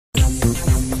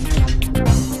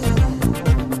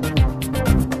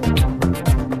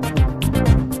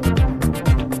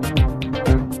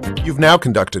now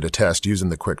conducted a test using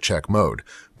the quick check mode,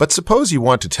 but suppose you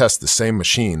want to test the same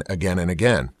machine again and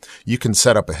again. You can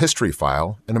set up a history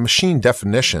file and a machine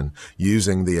definition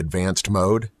using the advanced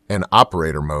mode and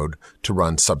operator mode to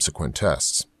run subsequent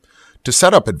tests. To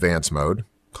set up advanced mode,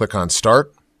 click on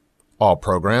Start, All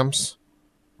Programs,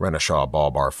 Renishaw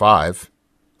Ballbar 5,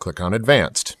 click on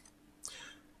Advanced.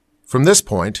 From this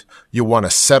point, you'll want to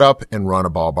set up and run a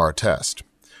Ballbar test.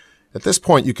 At this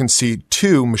point, you can see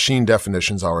two machine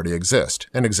definitions already exist,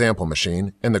 an example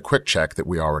machine and the quick check that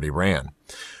we already ran.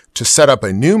 To set up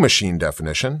a new machine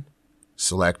definition,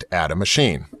 select Add a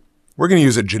Machine. We're going to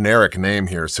use a generic name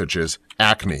here, such as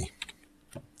Acme.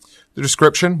 The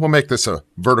description, we'll make this a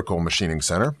vertical machining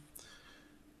center.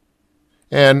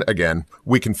 And again,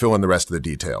 we can fill in the rest of the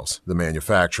details, the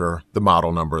manufacturer, the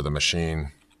model number of the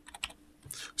machine,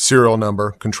 serial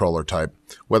number, controller type,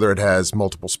 whether it has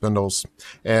multiple spindles,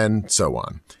 and so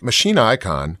on. Machine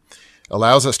icon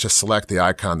allows us to select the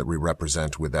icon that we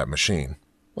represent with that machine.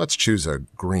 Let's choose a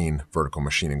green vertical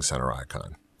machining center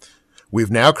icon.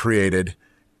 We've now created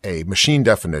a machine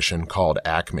definition called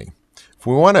Acme. If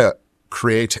we want to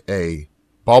create a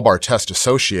Ballbar test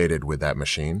associated with that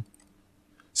machine,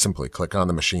 simply click on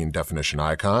the machine definition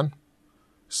icon,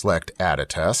 select Add a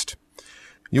Test.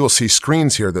 You will see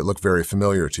screens here that look very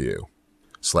familiar to you.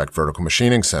 Select Vertical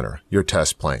Machining Center, your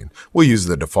test plane. We'll use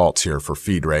the defaults here for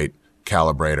feed rate,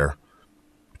 calibrator,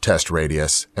 test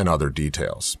radius, and other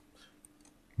details.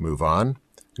 Move on.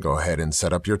 Go ahead and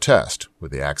set up your test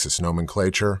with the axis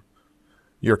nomenclature,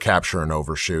 your capture and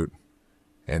overshoot,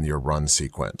 and your run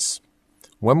sequence.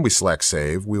 When we select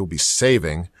Save, we will be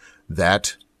saving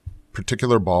that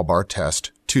particular Ballbar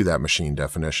test to that machine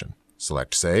definition.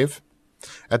 Select Save.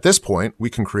 At this point, we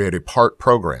can create a part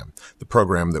program, the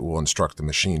program that will instruct the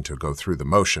machine to go through the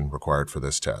motion required for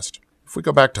this test. If we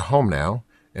go back to Home now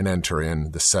and enter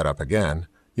in the setup again,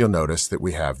 you'll notice that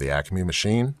we have the Acme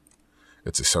machine,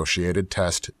 its associated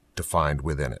test defined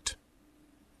within it.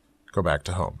 Go back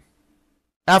to Home.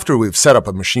 After we've set up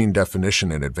a machine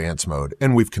definition in advanced mode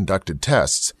and we've conducted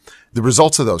tests, the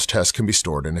results of those tests can be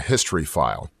stored in a history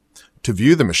file. To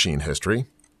view the machine history,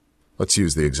 let's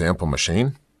use the example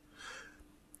machine.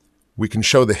 We can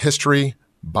show the history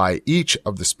by each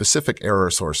of the specific error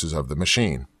sources of the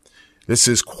machine. This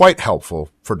is quite helpful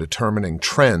for determining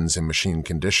trends in machine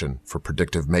condition for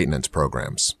predictive maintenance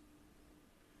programs.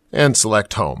 And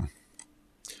select Home.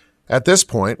 At this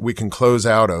point, we can close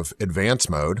out of Advanced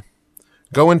Mode,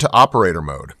 go into Operator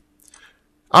Mode.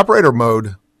 Operator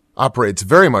Mode operates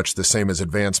very much the same as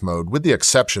Advanced Mode, with the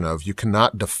exception of you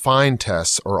cannot define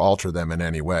tests or alter them in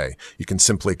any way. You can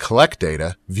simply collect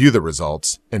data, view the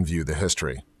results, and view the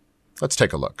history. Let's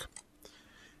take a look.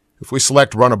 If we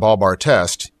select Run a Ballbar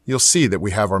Test, you'll see that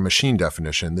we have our machine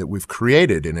definition that we've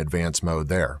created in Advanced Mode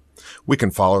there. We can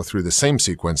follow through the same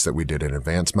sequence that we did in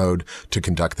Advanced Mode to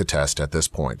conduct the test at this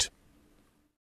point.